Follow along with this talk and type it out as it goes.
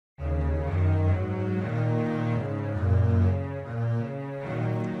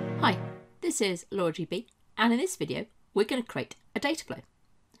this is Laura GB, and in this video we're going to create a data flow.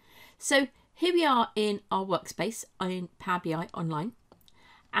 So here we are in our workspace in Power BI Online,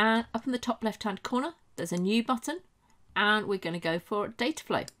 and up in the top left hand corner there's a new button, and we're going to go for data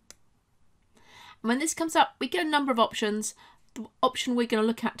flow. And when this comes up we get a number of options. The option we're going to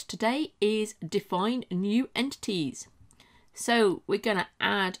look at today is define new entities. So we're going to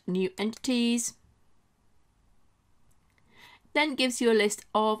add new entities. Then gives you a list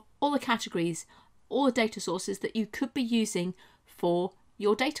of all the categories, all the data sources that you could be using for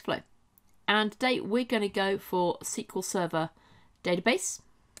your data flow. And today we're going to go for SQL Server database.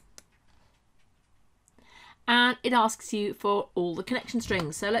 And it asks you for all the connection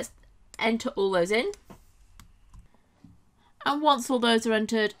strings. So let's enter all those in. And once all those are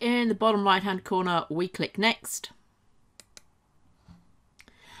entered, in the bottom right hand corner we click next.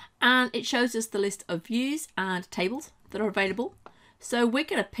 And it shows us the list of views and tables that are available. So we're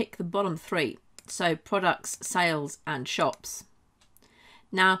going to pick the bottom three. So products, sales and shops.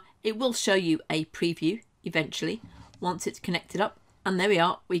 Now it will show you a preview eventually once it's connected up. And there we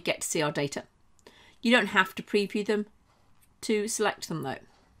are, we get to see our data. You don't have to preview them to select them though.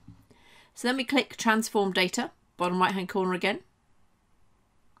 So then we click transform data, bottom right hand corner again.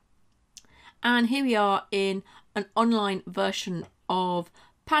 And here we are in an online version of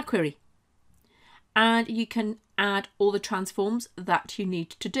Power Query. And you can add all the transforms that you need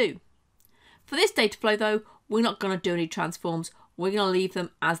to do. For this data flow though, we're not going to do any transforms. We're going to leave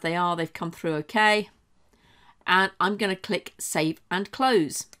them as they are. They've come through okay. And I'm going to click save and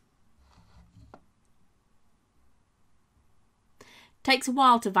close. Takes a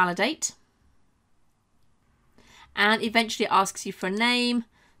while to validate. And eventually it asks you for a name.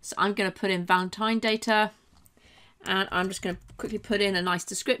 So I'm going to put in Valentine data. And I'm just going to quickly put in a nice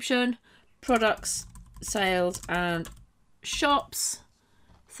description. Products, sales and shops,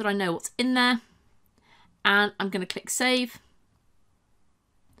 so that I know what's in there. And I'm going to click save.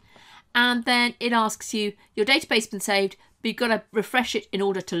 And then it asks you, your database has been saved, but you've got to refresh it in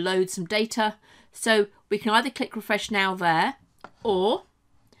order to load some data. So we can either click refresh now there, or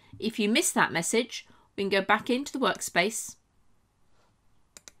if you miss that message, we can go back into the workspace.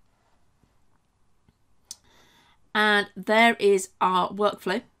 And there is our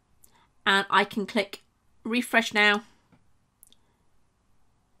workflow. And I can click refresh now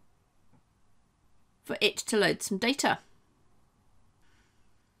for it to load some data.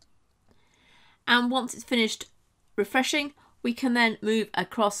 And once it's finished refreshing, we can then move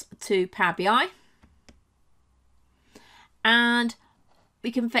across to Power BI. And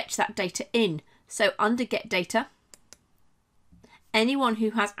we can fetch that data in. So under get data, anyone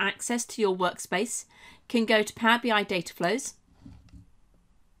who has access to your workspace can go to Power BI data flows.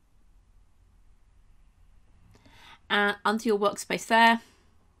 And under your workspace there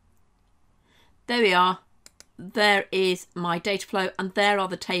we are. There is my data flow and there are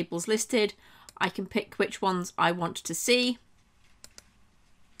the tables listed. I can pick which ones I want to see.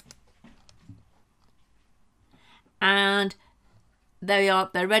 And there we are,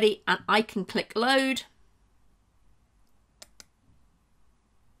 they're ready, and I can click load.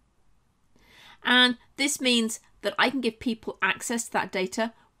 And this means that I can give people access to that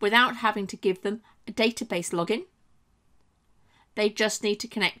data without having to give them a database login. They just need to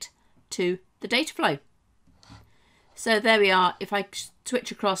connect to the data flow. So there we are. If I switch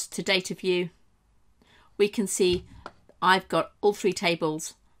across to data view, we can see I've got all three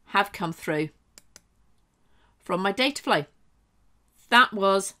tables have come through from my data flow. That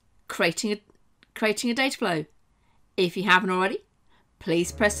was creating a data flow. If you haven't already,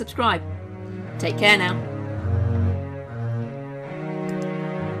 please press subscribe. Take care now.